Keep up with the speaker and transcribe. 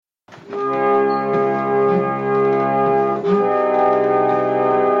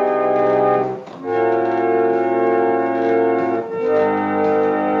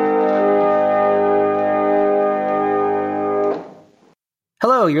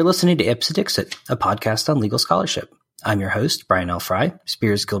Hello, you're listening to Ipse Dixit, a podcast on legal scholarship. I'm your host, Brian L. Fry,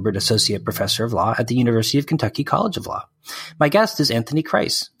 Spears Gilbert Associate Professor of Law at the University of Kentucky College of Law. My guest is Anthony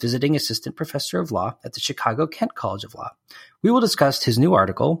Kreis, Visiting Assistant Professor of Law at the Chicago-Kent College of Law. We will discuss his new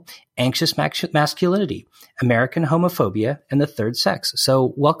article, Anxious Masculinity, American Homophobia and the Third Sex.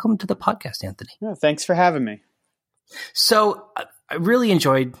 So welcome to the podcast, Anthony. Oh, thanks for having me. So I really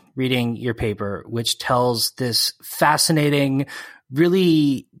enjoyed reading your paper, which tells this fascinating,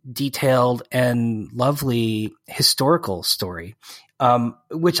 really detailed and lovely historical story,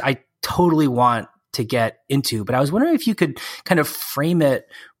 which I totally want to get into. But I was wondering if you could kind of frame it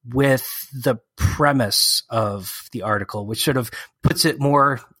with the premise of the article, which sort of puts it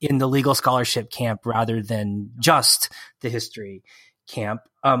more in the legal scholarship camp rather than just the history camp.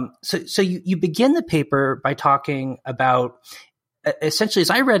 So you begin the paper by talking about, essentially,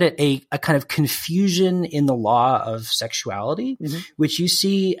 as I read it, a kind of confusion in the law of sexuality, which you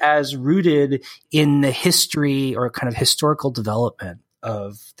see as rooted in the history or kind of historical development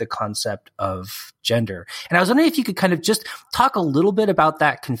of the concept of gender. And I was wondering if you could kind of just talk a little bit about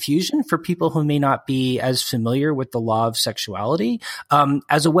that confusion for people who may not be as familiar with the law of sexuality,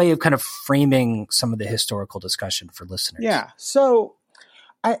 as a way of kind of framing some of the historical discussion for listeners. Yeah. So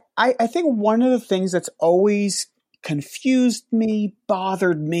I think one of the things that's always confused me,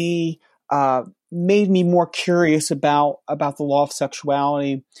 bothered me, made me more curious about the law of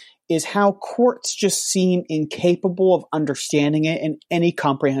sexuality is how courts just seem incapable of understanding it in any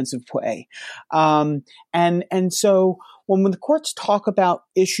comprehensive way. And so when the courts talk about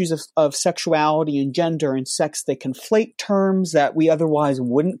issues of sexuality and gender and sex, they conflate terms that we otherwise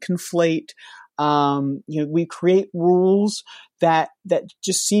wouldn't conflate. We create rules that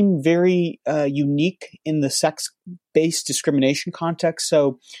just seem very unique in the sex-based discrimination context.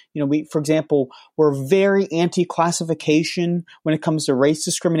 So, for example, we're very anti-classification when it comes to race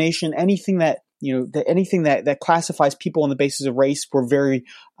discrimination. Anything that classifies people on the basis of race, we're very,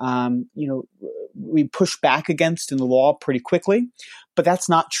 we push back against in the law pretty quickly. But that's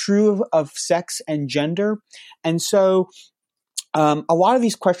not true of sex and gender. And so a lot of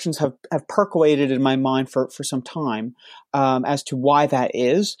these questions have percolated in my mind for some time as to why that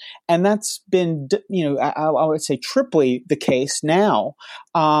is. And that's been, I would say triply the case now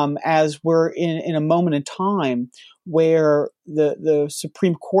as we're in a moment in time where the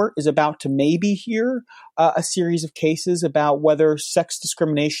Supreme Court is about to maybe hear a series of cases about whether sex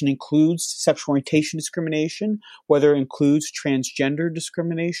discrimination includes sexual orientation discrimination, whether it includes transgender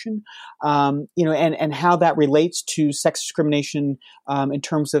discrimination, and how that relates to sex discrimination in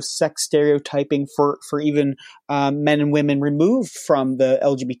terms of sex stereotyping for even men and women removed from the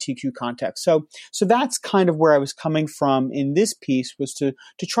LGBTQ context. So that's kind of where I was coming from in this piece, was to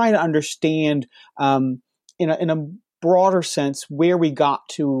try to understand in a broader sense where we got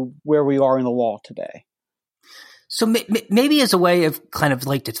to where we are in the law today. So maybe as a way of kind of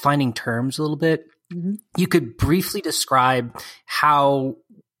like defining terms a little bit, you could briefly describe how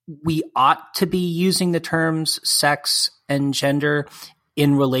we ought to be using the terms sex and gender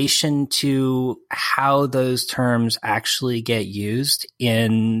in relation to how those terms actually get used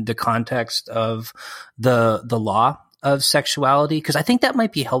in the context of the law of sexuality, because I think that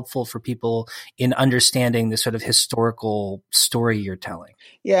might be helpful for people in understanding the sort of historical story you're telling.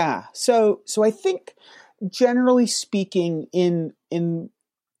 Yeah. So I think generally speaking, in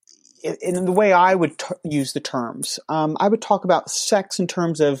the way I would use the terms, I would talk about sex in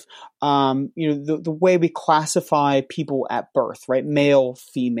terms of the way we classify people at birth, right? Male,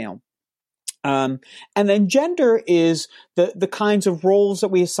 female. And then gender is the kinds of roles that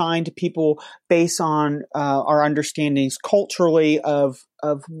we assign to people based on our understandings culturally of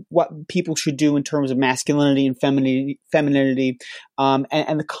what people should do in terms of masculinity and femininity,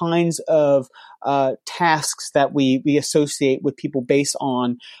 and the kinds of tasks that we associate with people based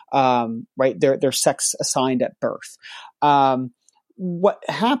on their sex assigned at birth. What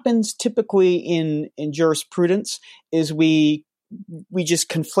happens typically in jurisprudence is we just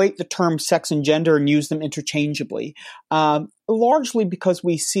conflate the terms sex and gender and use them interchangeably, largely because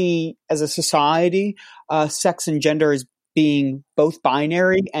we see as a society sex and gender as being both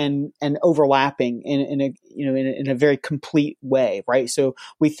binary and overlapping in a very complete way, right? So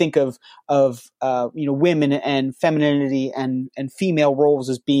we think of women and femininity and female roles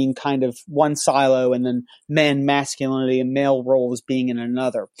as being kind of one silo, and then men, masculinity, and male roles being in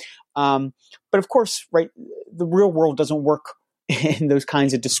another. But of course, right, the real world doesn't work in those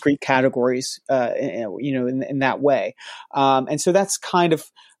kinds of discrete categories, in that way. And so that's kind of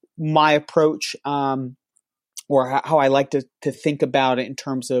my approach or how I like to think about it in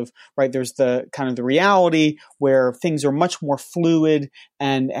terms of, right, there's the kind of the reality where things are much more fluid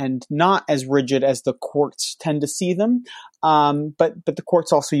and not as rigid as the courts tend to see them. But the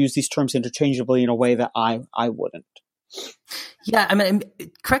courts also use these terms interchangeably in a way that I wouldn't. Yeah, I mean,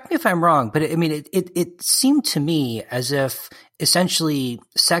 correct me if I'm wrong, but I mean, it seemed to me as if essentially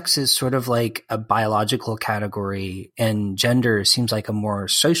sex is sort of like a biological category and gender seems like a more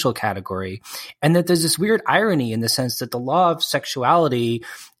social category. And that there's this weird irony in the sense that the law of sexuality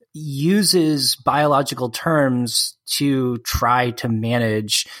uses biological terms to try to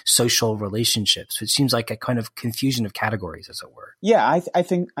manage social relationships, which seems like a kind of confusion of categories, as it were. Yeah, I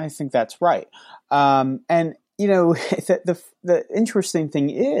think that's right. And you know, the interesting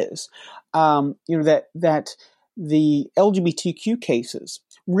thing is, you know, that the LGBTQ cases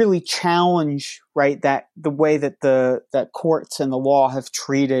really challenge, right, that the way that that courts and the law have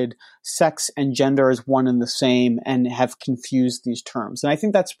treated sex and gender as one and the same and have confused these terms. And I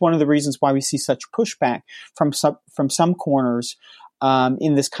think that's one of the reasons why we see such pushback from some corners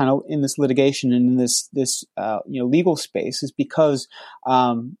in this litigation and in this you know, legal space, is because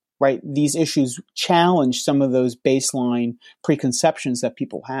right, these issues challenge some of those baseline preconceptions that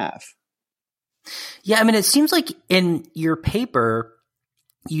people have. Yeah, I mean, it seems like in your paper,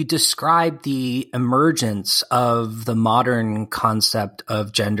 you describe the emergence of the modern concept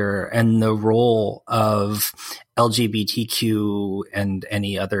of gender and the role of LGBTQ and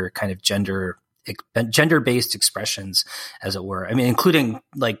any other kind of gender-based expressions, as it were. I mean, including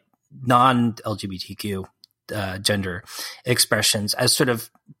like non-LGBTQ gender expressions as sort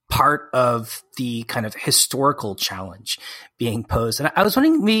of part of the kind of historical challenge being posed. And I was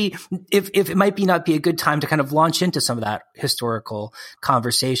wondering if it might not be a good time to kind of launch into some of that historical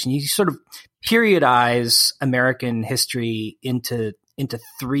conversation. You sort of periodize American history into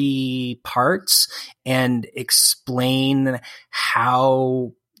three parts and explain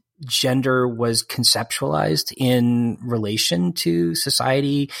how gender was conceptualized in relation to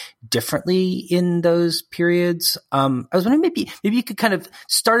society differently in those periods. I was wondering maybe you could kind of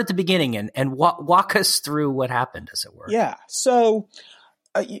start at the beginning and walk us through what happened, as it were. Yeah. So,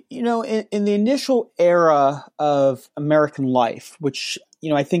 you know, in the initial era of American life, which,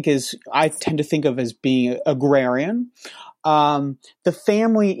 you know, I tend to think of as being agrarian, the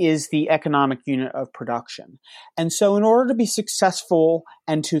family is the economic unit of production. And so in order to be successful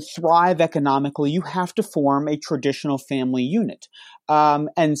and to thrive economically, you have to form a traditional family unit.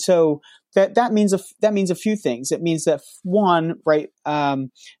 And so that means a few things. It means that one, right,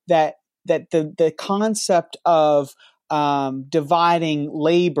 that the concept of dividing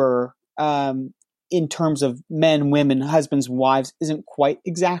labor in terms of men, women, husbands, wives isn't quite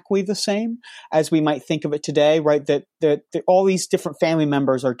exactly the same as we might think of it today, right? That all these different family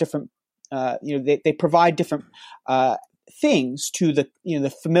members are different. You know, they provide different things to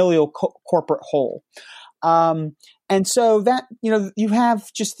the familial corporate whole. And so that, you know, you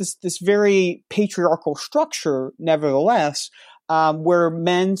have just this very patriarchal structure, nevertheless, where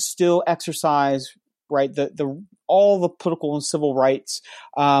men still exercise, right, all the political and civil rights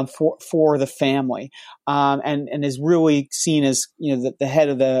for the family, and is really seen as, you know, the head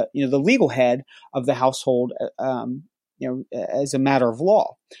of the legal head of the household, you know, as a matter of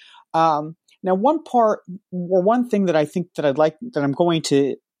law. Now, one thing that I think that I'm going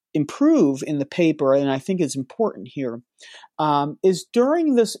to improve in the paper, and I think is important here, is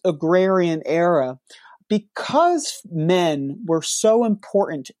during this agrarian era, because men were so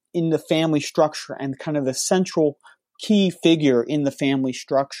important in the family structure and kind of the central key figure in the family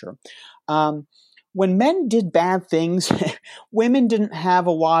structure, when men did bad things, women didn't have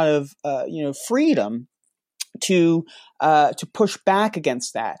a lot of freedom to push back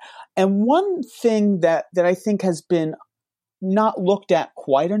against that. And one thing that I think has been not looked at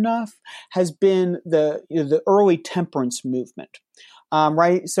quite enough has been the early temperance movement.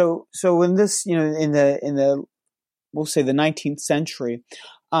 Right. So in this, you know, in the we'll say the 19th century,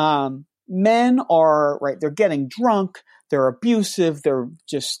 men are, right, they're getting drunk, they're abusive, they're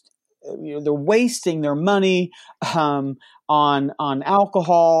just, you know, they're wasting their money on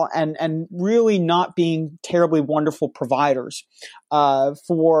alcohol and really not being terribly wonderful providers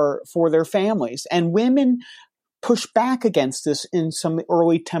for their families. And women push back against this in some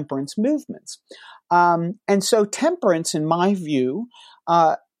early temperance movements. And so temperance, in my view,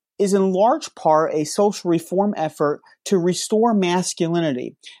 is in large part a social reform effort to restore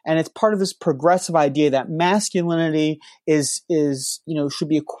masculinity. And it's part of this progressive idea that masculinity is should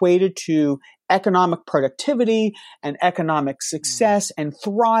be equated to economic productivity and economic success and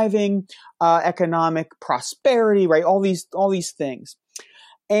thriving economic prosperity, right? All these things.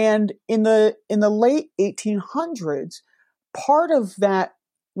 And in the late 1800s, part of that,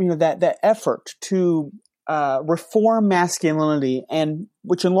 that effort to reform masculinity, and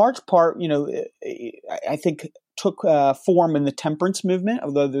which in large part, I think took form in the temperance movement,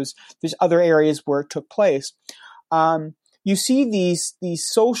 although there's other areas where it took place. You see these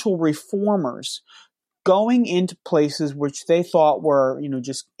social reformers going into places which they thought were,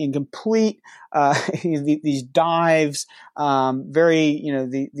 just incomplete, these dives,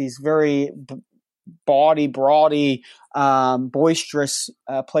 these very bawdy, boisterous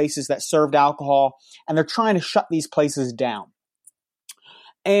places that served alcohol, and they're trying to shut these places down.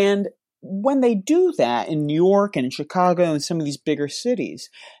 And when they do that in New York and in Chicago and some of these bigger cities,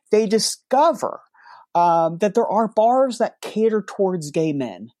 they discover that there are bars that cater towards gay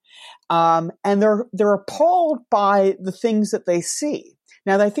men. And they're appalled by the things that they see.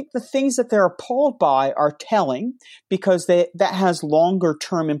 Now, I think the things that they're appalled by are telling, because that has longer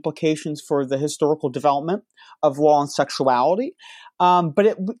term implications for the historical development of law and sexuality.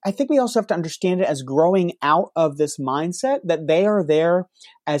 But I think we also have to understand it as growing out of this mindset that they are there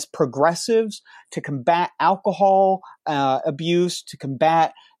as progressives to combat alcohol abuse, to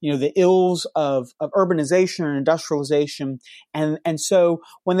combat the ills of urbanization and industrialization. And so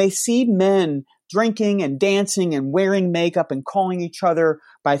when they see men drinking and dancing and wearing makeup and calling each other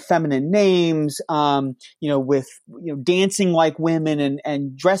by feminine names, with dancing like women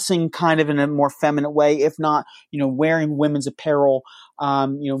and dressing kind of in a more feminine way, if not wearing women's apparel,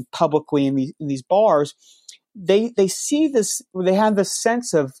 publicly in these bars, they see this. They have this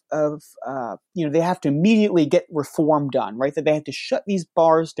sense of they have to immediately get reform done, right? That they have to shut these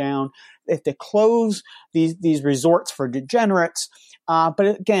bars down, they have to close these resorts for degenerates.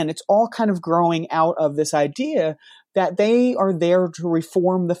 But again, it's all kind of growing out of this idea that they are there to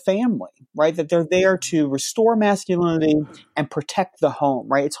reform the family, right? That they're there to restore masculinity and protect the home,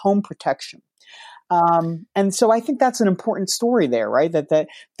 right? It's home protection. And so I think that's an important story there, right? That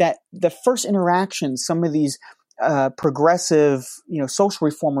the first interactions some of these progressive, social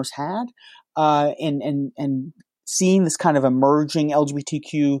reformers had, and seeing this kind of emerging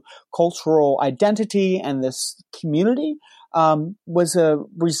LGBTQ cultural identity and this community was a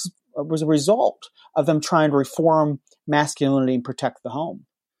result of them trying to reform masculinity and protect the home.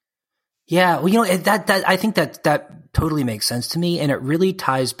 Yeah, well, that I think that totally makes sense to me, and it really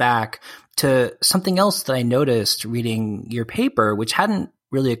ties back to something else that I noticed reading your paper, which hadn't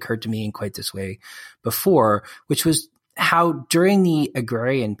really occurred to me in quite this way before, which was how during the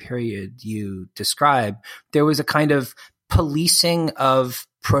agrarian period you describe, there was a kind of policing of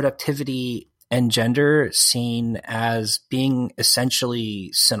productivity and gender seen as being essentially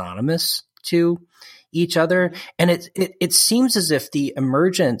synonymous to each other. And it seems as if the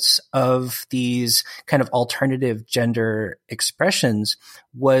emergence of these kind of alternative gender expressions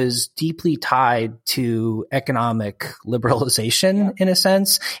was deeply tied to economic liberalization in a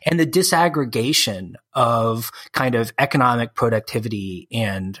sense, and the disaggregation of kind of economic productivity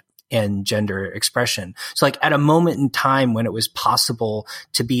and gender expression. So like at a moment in time when it was possible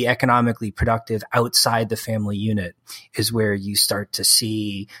to be economically productive outside the family unit is where you start to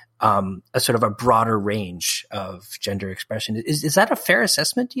see a sort of a broader range of gender expression. Is that a fair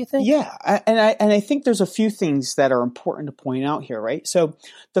assessment, do you think? Yeah. And I think there's a few things that are important to point out here, right? So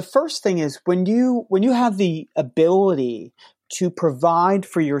the first thing is when you have the ability to provide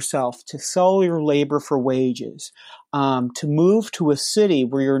for yourself, to sell your labor for wages, to move to a city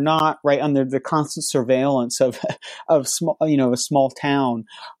where you're not right under the constant surveillance of small, a small town,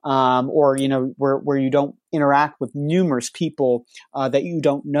 or where you don't interact with numerous people that you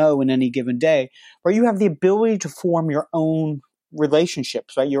don't know in any given day, where you have the ability to form your own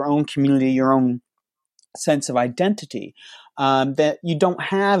relationships, right? Your own community, your own sense of identity that you don't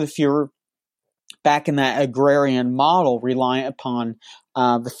have if you're back in that agrarian model, reliant upon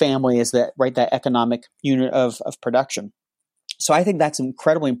the family as that economic unit of production. So I think that's an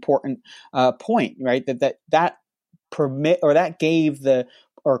incredibly important point, right? That gave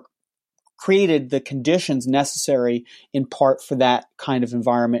or created the conditions necessary in part for that kind of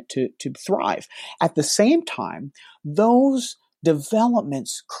environment to thrive. At the same time, those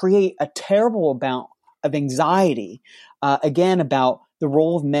developments create a terrible amount of anxiety, again, about the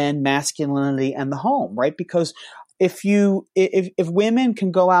role of men, masculinity, and the home, right? Because if women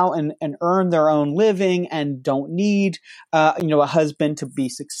can go out and earn their own living and don't need a husband to be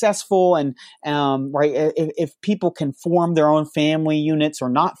successful, and right, if people can form their own family units or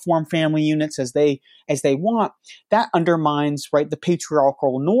not form family units as they want, that undermines, right, the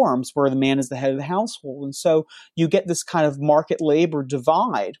patriarchal norms where the man is the head of the household. And so you get this kind of market labor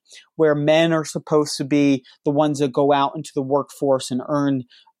divide where men are supposed to be the ones that go out into the workforce and earn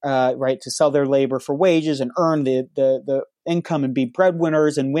right, to sell their labor for wages and earn the income and be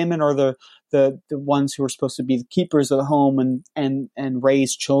breadwinners, and women are the ones who are supposed to be the keepers of the home and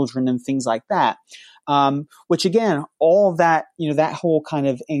raise children and things like that. Which again, all that, that whole kind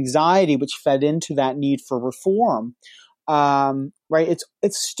of anxiety which fed into that need for reform, right?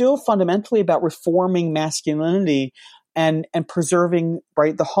 It's still fundamentally about reforming masculinity and preserving,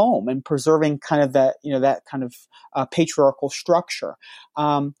 right, the home, and preserving kind of that, that kind of patriarchal structure.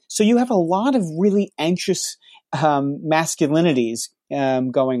 So you have a lot of really anxious masculinities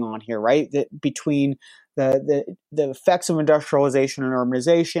going on here, right? Between the effects of industrialization and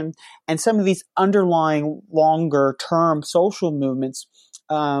urbanization, and some of these underlying longer term social movements,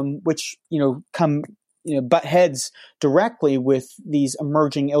 which come butt heads directly with these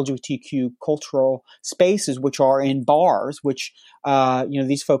emerging LGBTQ cultural spaces, which are in bars, which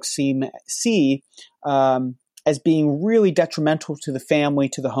these folks see as being really detrimental to the family,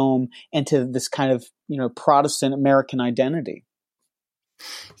 to the home, and to this kind of Protestant American identity.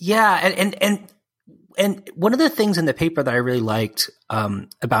 Yeah, and one of the things in the paper that I really liked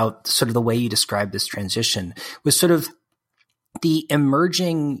about sort of the way you described this transition was sort of the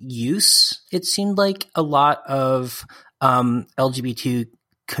emerging use, it seemed like a lot of LGBT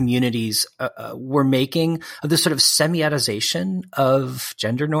communities were making, of this sort of semiotization of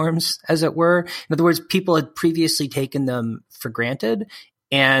gender norms, as it were. In other words, people had previously taken them for granted.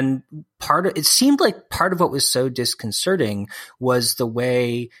 And it seemed like part of what was so disconcerting was the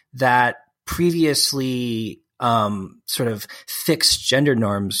way that previously sort of fixed gender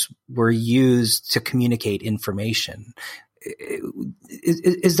norms were used to communicate information.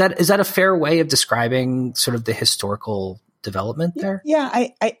 Is that a fair way of describing sort of the historical development there? Yeah,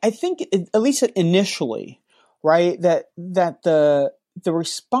 I think at least initially, right, that the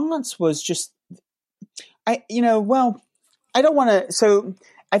response was just, I don't want to. So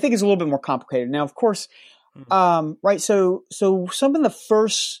I think it's a little bit more complicated now. Of course, right. So some of the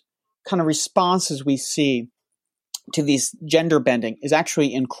first kind of responses we see to these gender bending is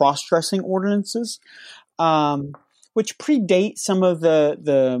actually in cross-dressing ordinances. Which predate some of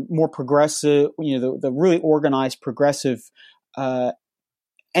the more progressive, the really organized progressive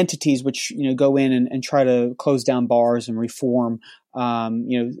entities, which go in and try to close down bars and reform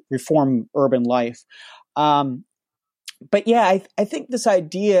urban life. But yeah, I think this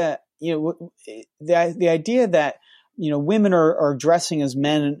idea, the idea that women are dressing as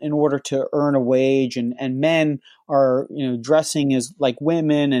men in order to earn a wage, and men are dressing as like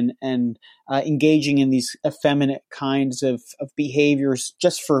women and engaging in these effeminate kinds of behaviors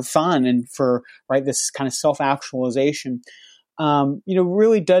just for fun and for, right, this kind of self-actualization,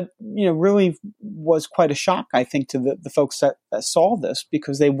 really was quite a shock, I think, to the folks that saw this,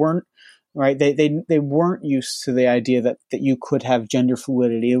 because they weren't, right, they weren't used to the idea that you could have gender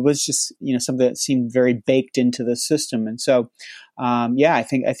fluidity. It was just something that seemed very baked into the system, and so I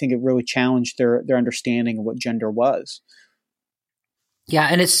think it really challenged their understanding of what gender was. Yeah,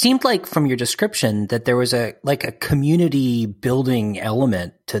 and it seemed like from your description that there was a community building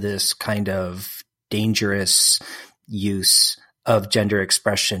element to this kind of dangerous use of gender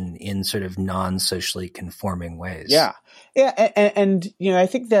expression in sort of non-socially conforming ways. Yeah. And I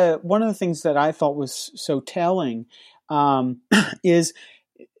think that one of the things that I thought was so telling is,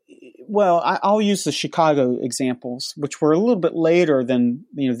 well, I'll use the Chicago examples, which were a little bit later than,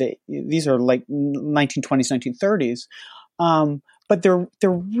 these are like 1920s, 1930s. But they're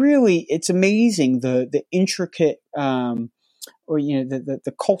really, it's amazing the intricate, the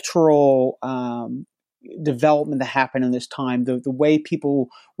cultural, development that happened in this time, the way people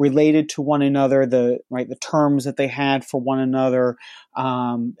related to one another, the terms that they had for one another,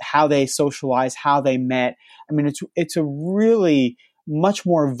 how they socialized, how they met. I mean, it's a really much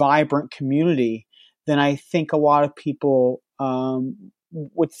more vibrant community than I think a lot of people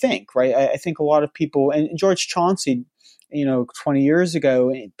would think, right? I think a lot of people, and George Chauncey, 20 years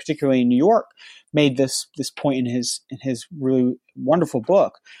ago, particularly in New York, made this point in his really wonderful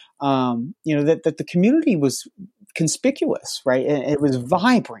book. That the community was conspicuous, right? It was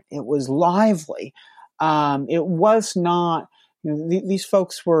vibrant. It was lively. It was not, these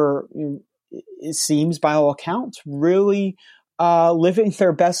folks were, it seems by all accounts, really living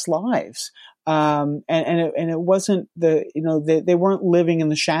their best lives. it wasn't they weren't living in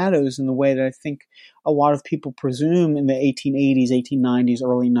the shadows in the way that I think a lot of people presume in the 1880s, 1890s,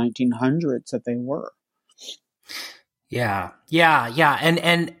 early 1900s that they were. Yeah.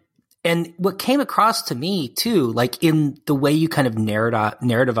 And what came across to me too, like in the way you kind of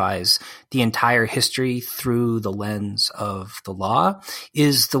narrativize the entire history through the lens of the law,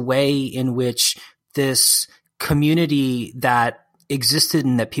 is the way in which this community that existed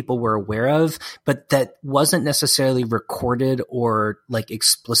and that people were aware of, but that wasn't necessarily recorded or like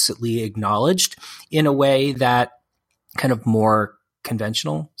explicitly acknowledged in a way that kind of more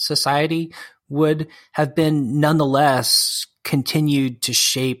conventional society would have been, nonetheless continued to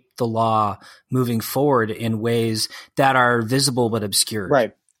shape the law moving forward in ways that are visible but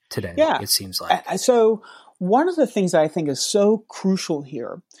obscured today. Yeah. It seems like. So one of the things that I think is so crucial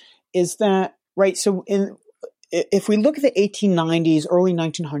here is that, so if we look at the 1890s, early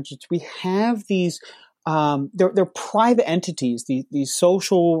 1900s, we have these they're private entities, these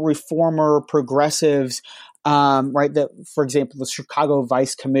social reformer progressives, that, for example, the Chicago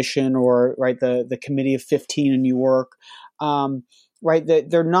Vice Commission or the Committee of 15 in New York, that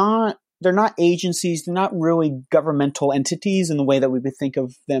they're not agencies, they're not really governmental entities in the way that we would think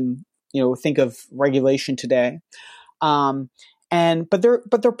of them, think of regulation today. But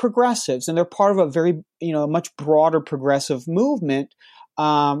they're progressives, and they're part of a very, much broader progressive movement,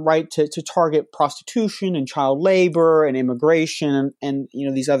 to target prostitution and child labor and immigration and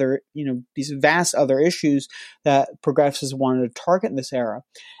these other, these vast other issues that progressives wanted to target in this era.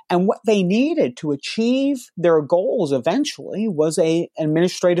 And what they needed to achieve their goals eventually was an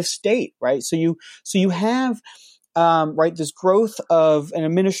administrative state, right? So you have this growth of an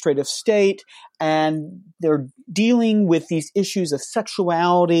administrative state, and they're dealing with these issues of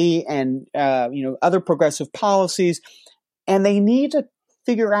sexuality and other progressive policies, and they need to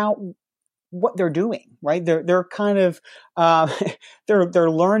figure out what they're doing. Right? They're kind of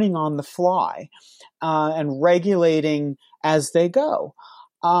they're learning on the fly and regulating as they go.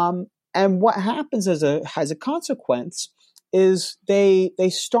 And what happens as a consequence is they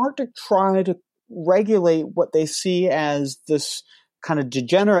start to try to regulate what they see as this kind of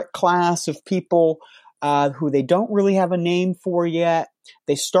degenerate class of people who they don't really have a name for yet.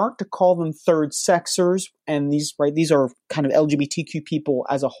 They start to call them third sexers, and these are kind of LGBTQ people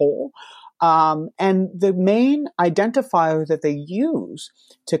as a whole. And the main identifier that they use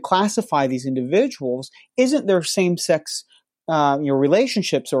to classify these individuals isn't their same-sex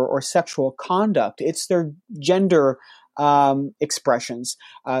relationships or sexual conduct. It's their gender expressions.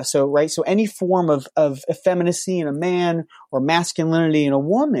 So any form of effeminacy in a man or masculinity in a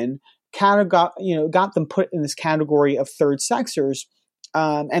woman kind of got them put in this category of third sexers.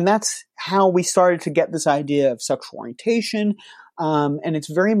 And that's how we started to get this idea of sexual orientation. And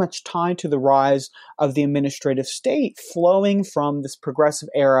it's very much tied to the rise of the administrative state flowing from this progressive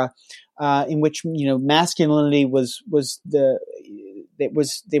era, in which, masculinity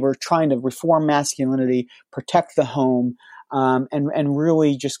they were trying to reform masculinity, protect the home, and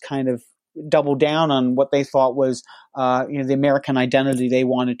really just kind of double down on what they thought was, the American identity they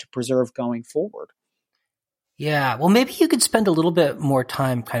wanted to preserve going forward. Yeah. Well, maybe you could spend a little bit more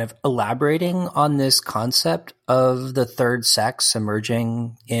time kind of elaborating on this concept of the third sex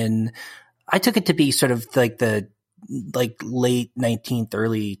emerging in, I took it to be sort of like the late 19th,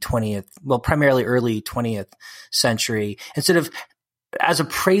 early 20th, well, primarily early 20th century, and sort of as a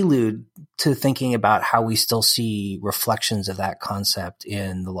prelude to thinking about how we still see reflections of that concept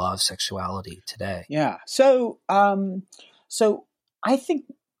in the law of sexuality today. Yeah. So I think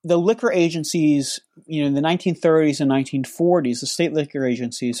the liquor agencies, in the 1930s and 1940s, the state liquor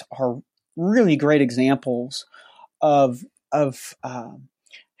agencies are really great examples of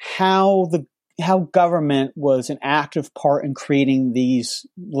how government was an active part in creating these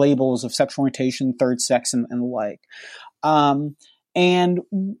labels of sexual orientation, third sex, and the like. And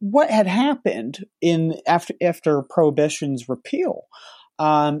what had happened after Prohibition's repeal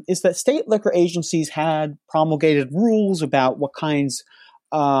is that state liquor agencies had promulgated rules about what kinds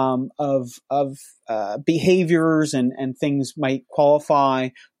of behaviors and things might qualify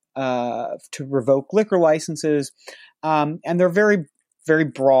to revoke liquor licenses, and they're very, very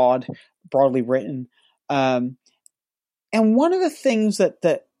broadly written. And one of the things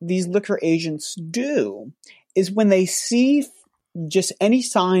that these liquor agents do is when they see just any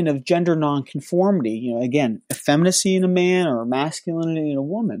sign of gender nonconformity, again, effeminacy in a man or masculinity in a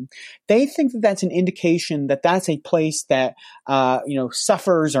woman, they think that that's an indication that that's a place that,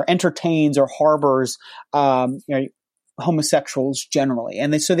 suffers or entertains or harbors, homosexuals generally,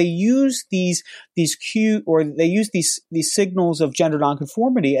 and so they use these signals of gender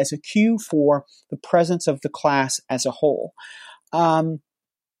nonconformity as a cue for the presence of the class as a whole.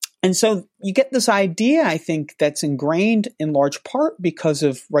 And so you get this idea, I think, that's ingrained in large part because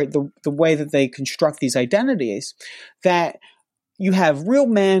of the way that they construct these identities, that you have real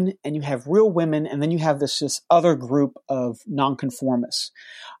men and you have real women, and then you have this other group of nonconformists.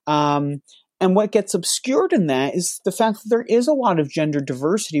 And what gets obscured in that is the fact that there is a lot of gender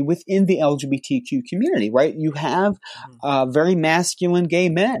diversity within the LGBTQ community, right? You have very masculine gay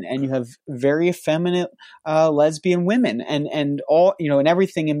men, and you have very effeminate lesbian women, and all, and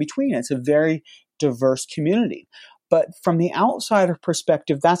everything in between. It's a very diverse community. But from the outsider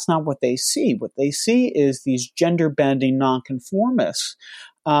perspective, that's not what they see. What they see is these gender-bending nonconformists.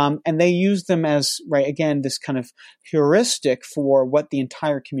 And they use them as, again, this kind of heuristic for what the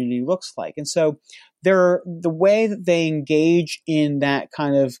entire community looks like. And so the way that they engage in that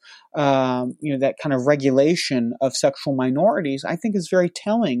kind of, regulation of sexual minorities, I think is very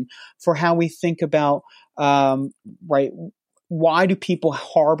telling for how we think about, why do people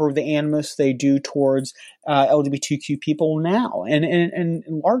harbor the animus they do towards LGBTQ people now? And in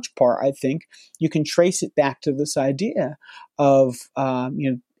large part, I think you can trace it back to this idea of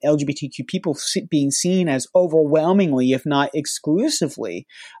LGBTQ people being seen as overwhelmingly, if not exclusively,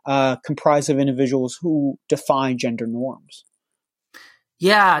 comprised of individuals who defy gender norms.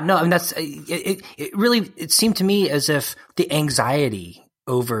 Yeah, no, I mean that's it. It seemed to me as if the anxiety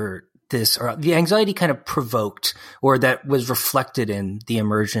over this, or the anxiety kind of provoked, or that was reflected in the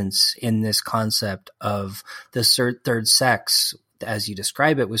emergence in this concept of the third sex, as you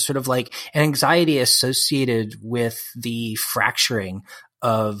describe it, was sort of like an anxiety associated with the fracturing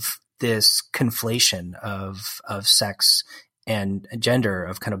of this conflation of sex and gender,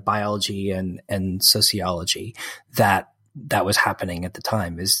 of kind of biology and sociology that was happening at the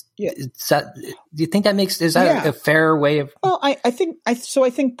time. Do you think that is that a fair way of? Well, I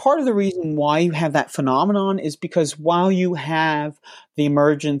think part of the reason why you have that phenomenon is because while you have the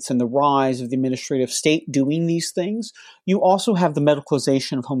emergence and the rise of the administrative state doing these things, you also have the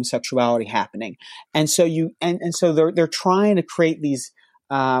medicalization of homosexuality happening. And so so they're trying to create these,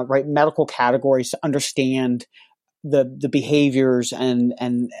 medical categories to understand the behaviors and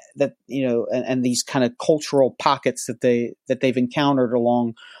that, and these kind of cultural pockets that they've encountered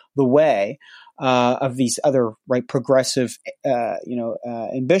along the way, of these other progressive,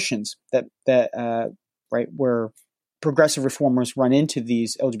 ambitions that where progressive reformers run into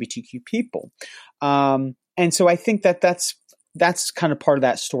these LGBTQ people. And so I think that's kind of part of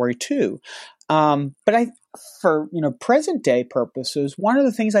that story too. But for present day purposes, one of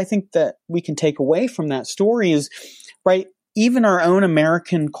the things I think that we can take away from that story is, even our own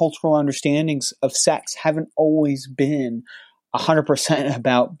American cultural understandings of sex haven't always been 100%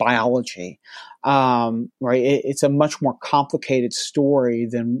 about biology. It's a much more complicated story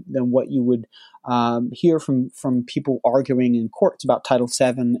than what you would hear from people arguing in courts about Title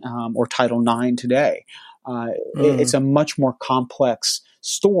VII or Title IX today. It's a much more complex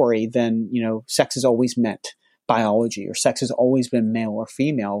story than, sex has always meant biology, or sex has always been male or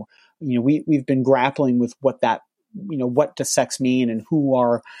female. We've been grappling with what does sex mean, and who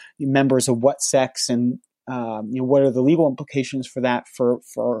are members of what sex, and what are the legal implications for that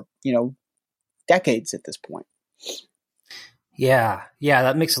for decades at this point. Yeah,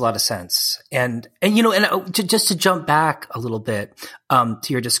 that makes a lot of sense. And just to jump back a little bit to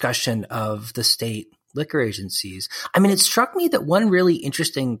your discussion of the state liquor agencies, I mean, it struck me that one really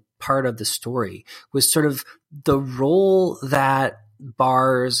interesting part of the story was sort of the role that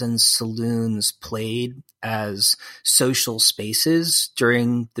bars and saloons played as social spaces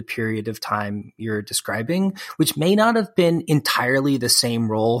during the period of time you're describing, which may not have been entirely the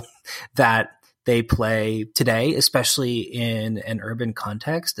same role that they play today, especially in an urban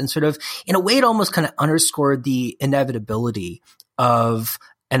context. And sort of, in a way, it almost kind of underscored the inevitability of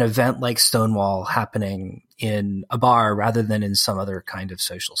an event like Stonewall happening in a bar rather than in some other kind of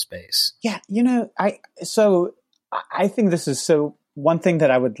social space. Yeah, I think this is one thing that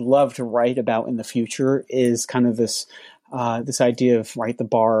I would love to write about in the future is kind of this idea of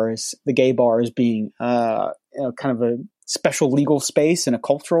the gay bars being kind of a special legal space and a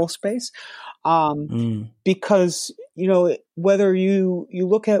cultural space, because whether you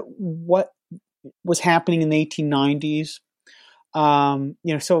look at what was happening in the 1890s, so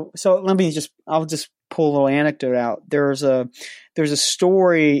I'll just pull a little anecdote out. There's a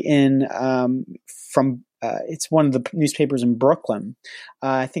story from it's one of the newspapers in Brooklyn.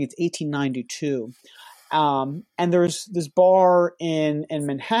 I think it's 1892. And there's this bar in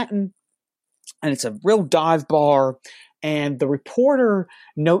Manhattan, and it's a real dive bar. And the reporter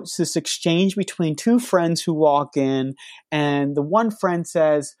notes this exchange between two friends who walk in, and the one friend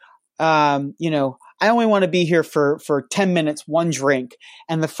says, I only want to be here for 10 minutes, one drink.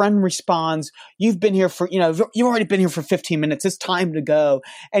 And the friend responds, you've already been here for 15 minutes. It's time to go.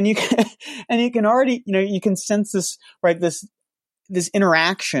 And you can already, you can sense this, right? This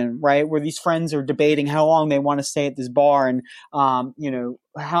interaction, right? Where these friends are debating how long they want to stay at this bar, and, how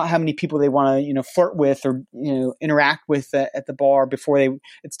many people they want to, flirt with or, interact with at the bar before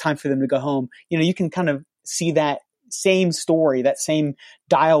it's time for them to go home. You can kind of see that same story, that same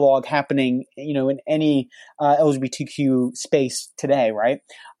dialogue happening, in any LGBTQ space today, right?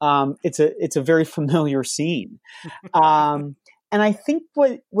 It's a very familiar scene. And I think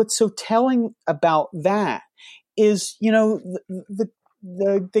what's so telling about that is,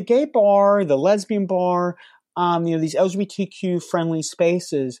 the gay bar, the lesbian bar, these LGBTQ friendly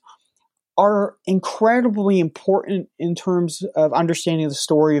spaces are incredibly important in terms of understanding the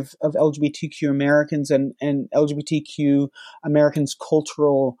story of LGBTQ Americans and LGBTQ Americans'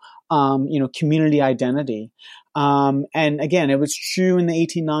 cultural, community identity. And again, it was true in the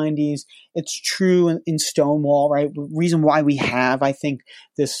 1890s. It's true in Stonewall, right? The reason why we have, I think,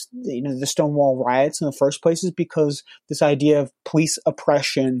 this, the Stonewall riots in the first place is because this idea of police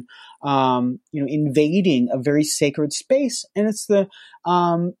oppression, invading a very sacred space. And it's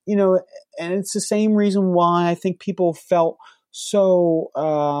and it's the same reason why I think people felt so,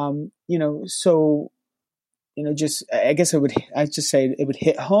 I'd just say it would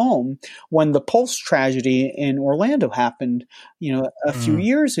hit home when the Pulse tragedy in Orlando happened, a few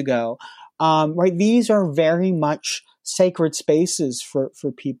years ago. Right. These are very much sacred spaces for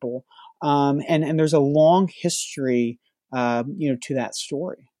people. And there's a long history, to that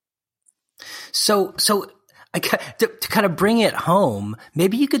story. So to kind of bring it home,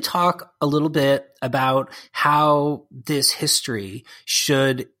 maybe you could talk a little bit about how this history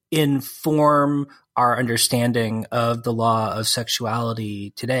should inform our understanding of the law of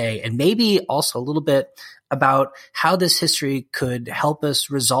sexuality today, and maybe also a little bit about how this history could help us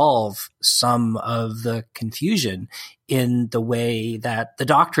resolve some of the confusion in the way that the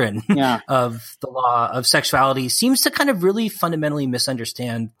doctrine of the law of sexuality seems to kind of really fundamentally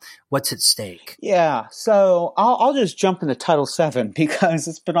misunderstand what's at stake. Yeah. So I'll just jump into Title VII because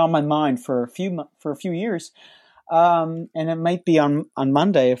it's been on my mind for a few years. And it might be on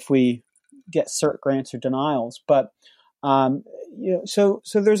Monday if we get cert grants or denials. But, so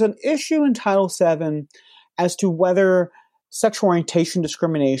there's an issue in Title VII as to whether sexual orientation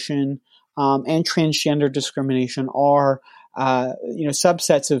discrimination and transgender discrimination are,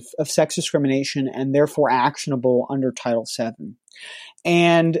 subsets of sex discrimination and therefore actionable under Title VII.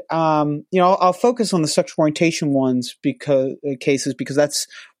 And, I'll focus on the sexual orientation cases because that's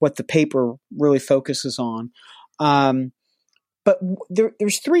what the paper really focuses on. But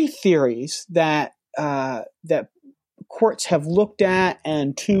there's three theories that courts have looked at,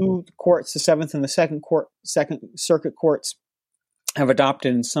 and two courts, the Seventh and the Second Circuit courts, have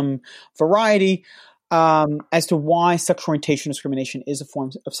adopted in some variety as to why sexual orientation discrimination is a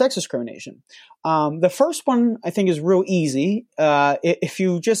form of sex discrimination. The first one I think is real easy. If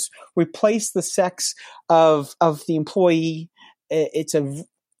you just replace the sex of the employee, it's a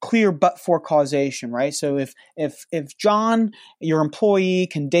clear but-for causation, right? So if John, your employee,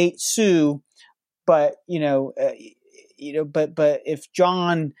 can date Sue, but but if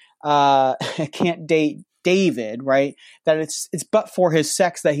John can't date David, right? That it's but for his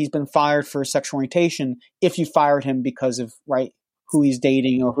sex that he's been fired for sexual orientation. If you fired him because of who he's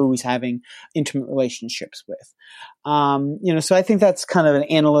dating or who he's having intimate relationships with, so I think that's kind of an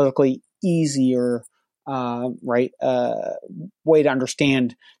analytically easier way to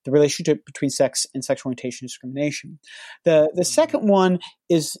understand the relationship between sex and sexual orientation discrimination. The second one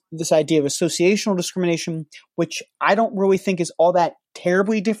is this idea of associational discrimination, which I don't really think is all that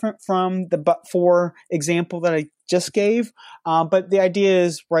terribly different from the but-for example that I just gave. But the idea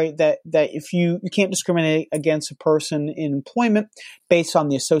is, that if you can't discriminate against a person in employment based on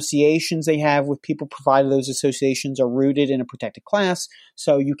the associations they have with people, provided those associations are rooted in a protected class.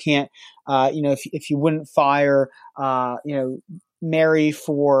 So you can't, if you wouldn't fire, Mary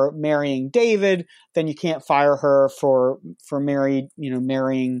for marrying David, then you can't fire her for marrying,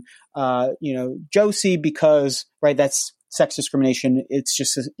 Josie, because, that's sex discrimination. It's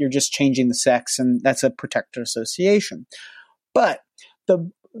just, you're just changing the sex, and that's a protected association. But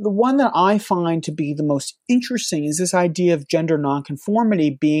the the one that I find to be the most interesting is this idea of gender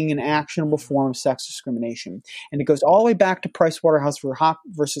nonconformity being an actionable form of sex discrimination. And it goes all the way back to Pricewaterhouse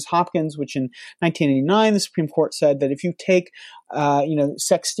versus Hopkins, which in 1989, the Supreme Court said that if you take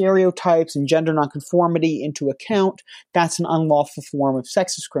sex stereotypes and gender nonconformity into account, that's an unlawful form of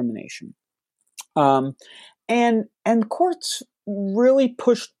sex discrimination. And courts really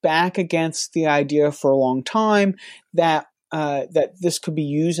pushed back against the idea for a long time that this could be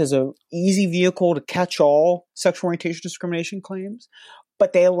used as an easy vehicle to catch all sexual orientation discrimination claims.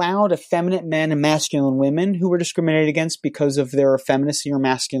 But they allowed effeminate men and masculine women who were discriminated against because of their effeminacy or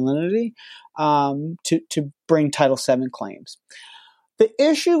masculinity to bring Title VII claims. The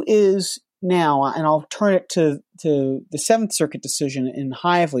issue is now, and I'll turn it to the Seventh Circuit decision in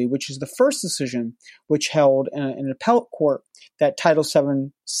Hively, which is the first decision which held in an appellate court that Title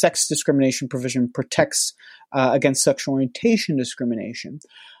VII sex discrimination provision protects against sexual orientation discrimination.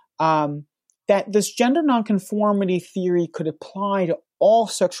 That this gender nonconformity theory could apply to all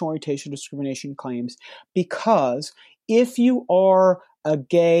sexual orientation discrimination claims because if you are a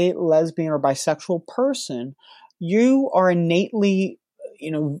gay, lesbian, or bisexual person, you are innately,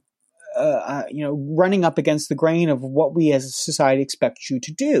 running up against the grain of what we as a society expect you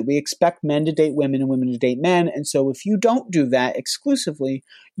to do. We expect men to date women and women to date men. And so if you don't do that exclusively,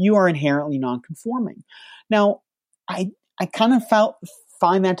 you are inherently nonconforming. Now, I kind of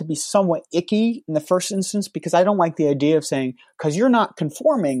find that to be somewhat icky in the first instance because I don't like the idea of saying, because you're not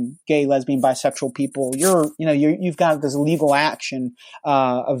conforming gay, lesbian, bisexual people, you've got this legal action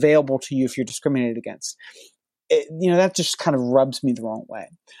available to you if you're discriminated against. That just kind of rubs me the wrong way.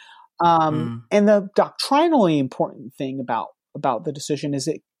 And the doctrinally important thing about the decision is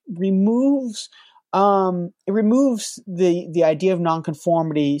it removes the idea of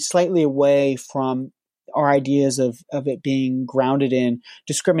nonconformity slightly away from our ideas of it being grounded in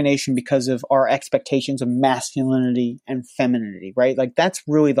discrimination because of our expectations of masculinity and femininity, right? Like that's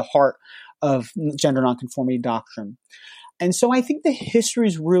really the heart of gender nonconformity doctrine. And so I think the history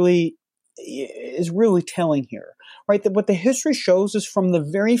is really telling here, right? That what the history shows is from the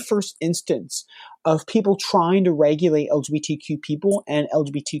very first instance of people trying to regulate LGBTQ people and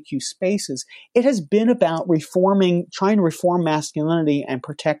LGBTQ spaces, it has been about trying to reform masculinity and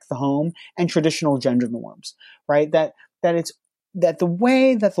protect the home and traditional gender norms, right? That the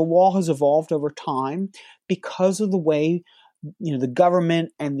way that the law has evolved over time because of the way the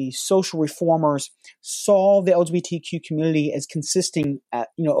government and the social reformers saw the LGBTQ community as consisting,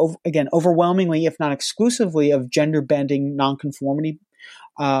 overwhelmingly, if not exclusively, of gender-bending nonconformity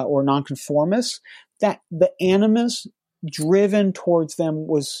or nonconformists, that the animus driven towards them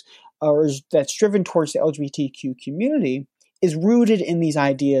that's driven towards the LGBTQ community is rooted in these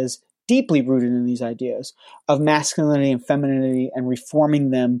ideas, deeply rooted in these ideas of masculinity and femininity and reforming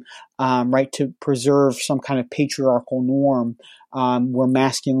them, right, to preserve some kind of patriarchal norm where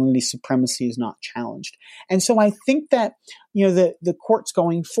masculinity supremacy is not challenged. And so I think that, the courts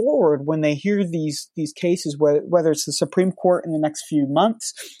going forward, when they hear these cases, whether it's the Supreme Court in the next few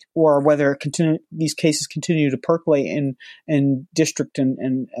months or whether these cases continue to percolate in district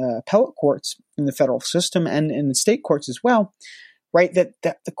and appellate courts in the federal system and in the state courts as well, right, that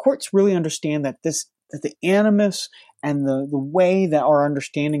the courts really understand that the animus and the way that our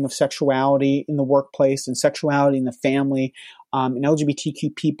understanding of sexuality in the workplace and sexuality in the family and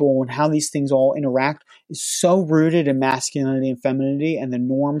LGBTQ people and how these things all interact is so rooted in masculinity and femininity and the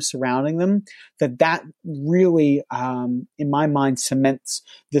norms surrounding them that really, in my mind, cements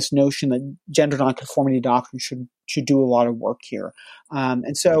this notion that gender nonconformity doctrine should do a lot of work here.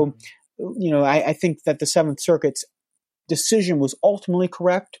 And so, I think that the Seventh Circuit's decision was ultimately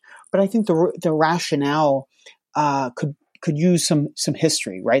correct, but I think the rationale could use some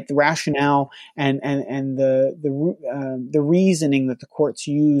history, right? The rationale and the reasoning that the courts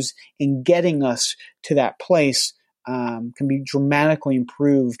use in getting us to that place can be dramatically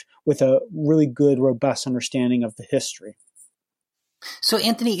improved with a really good, robust understanding of the history. So,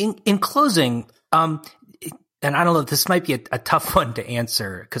 Anthony, in closing, and I don't know, this might be a tough one to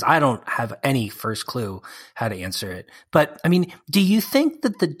answer because I don't have any first clue how to answer it. But I mean, do you think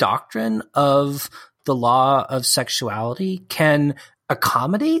that the doctrine of the law of sexuality can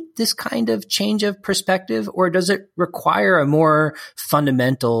accommodate this kind of change of perspective, or does it require a more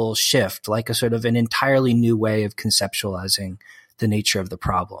fundamental shift, like a sort of an entirely new way of conceptualizing the nature of the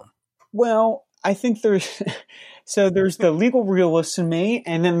problem? Well, I think there's the legal realist in me,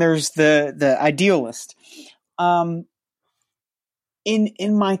 and then there's the idealist. In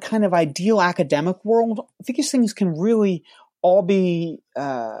my kind of ideal academic world, I think these things can really all be,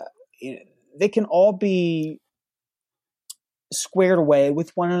 they can all be squared away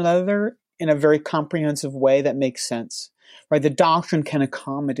with one another in a very comprehensive way that makes sense, right? The doctrine can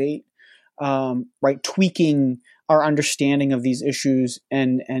accommodate, right, tweaking our understanding of these issues,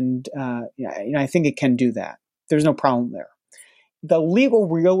 and I think it can do that. There's no problem there. The legal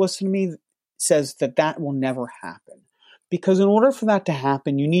realist in me says that will never happen, because in order for that to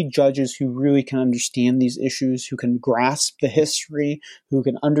happen, you need judges who really can understand these issues, who can grasp the history, who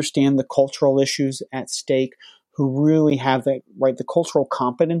can understand the cultural issues at stake, who really have the cultural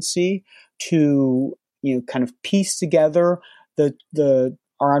competency to kind of piece together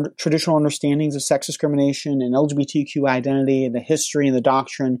our traditional understandings of sex discrimination and LGBTQ identity and the history and the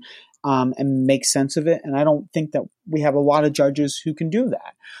doctrine, and make sense of it. And I don't think that we have a lot of judges who can do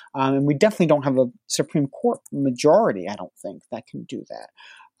that. And we definitely don't have a Supreme Court majority, I don't think, that can do that.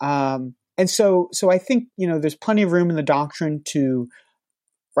 And so I think, there's plenty of room in the doctrine to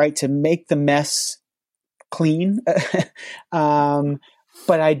make the mess clean.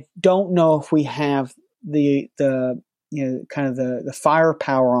 But I don't know if we have the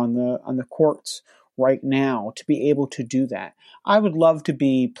firepower on the courts right now to be able to do that. I would love to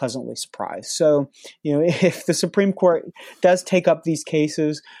be pleasantly surprised. So, if the Supreme Court does take up these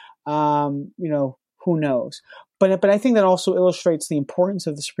cases, who knows? But I think that also illustrates the importance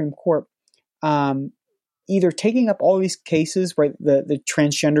of the Supreme Court, either taking up all these cases, right? The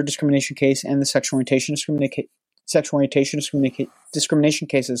transgender discrimination case and the sexual orientation discrimination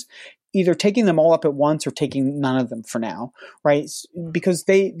cases, either taking them all up at once or taking none of them for now, right? Because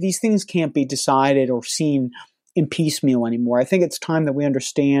these things can't be decided or seen in piecemeal anymore. I think it's time that we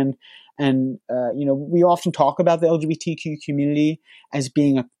understand, and we often talk about the LGBTQ community as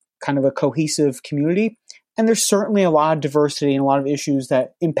being a kind of a cohesive community, and there's certainly a lot of diversity and a lot of issues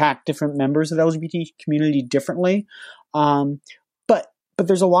that impact different members of the LGBT community differently, but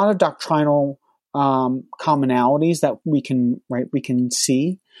there's a lot of doctrinal commonalities that we can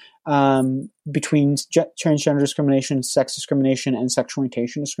see between transgender discrimination, sex discrimination, and sexual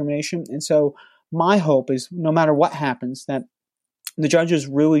orientation discrimination. And so my hope is, no matter what happens, that the judges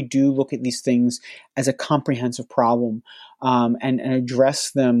really do look at these things as a comprehensive problem, and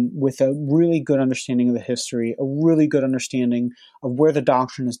address them with a really good understanding of the history, a really good understanding of where the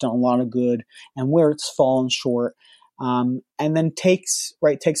doctrine has done a lot of good and where it's fallen short. And then takes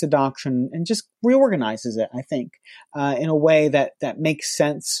a doctrine and just reorganizes it, I think, in a way that makes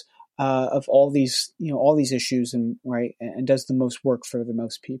sense of all these issues, and does the most work for the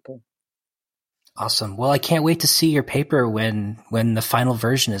most people. Awesome. Well, I can't wait to see your paper when the final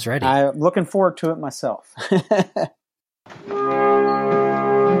version is ready. I'm looking forward to it myself.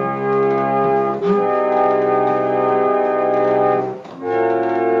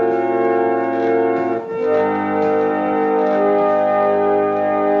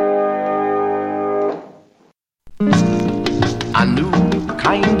 A new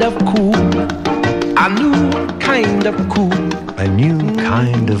kind of cool. A new kind of cool. A new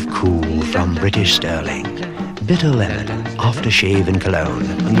kind of cool from British Sterling. Bitter lemon, aftershave and cologne.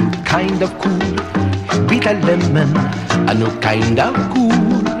 A new kind of cool. Bitter lemon. A new kind of cool.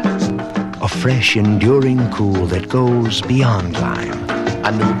 A fresh, enduring cool that goes beyond lime.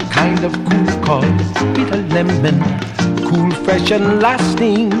 A new kind of cool called bitter lemon. Cool, fresh and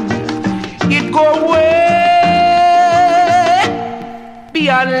lasting. It go away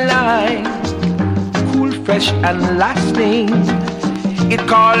beyond lime. Cool, fresh and lasting. It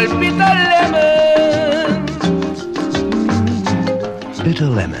called bitter lemon. Bitter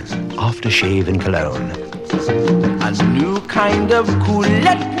lemon, aftershave and cologne. A new kind of cool,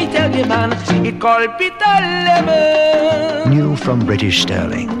 let me tell you, man. It called bitter lemon. New from British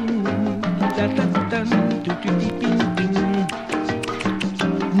Sterling. Da, da, da,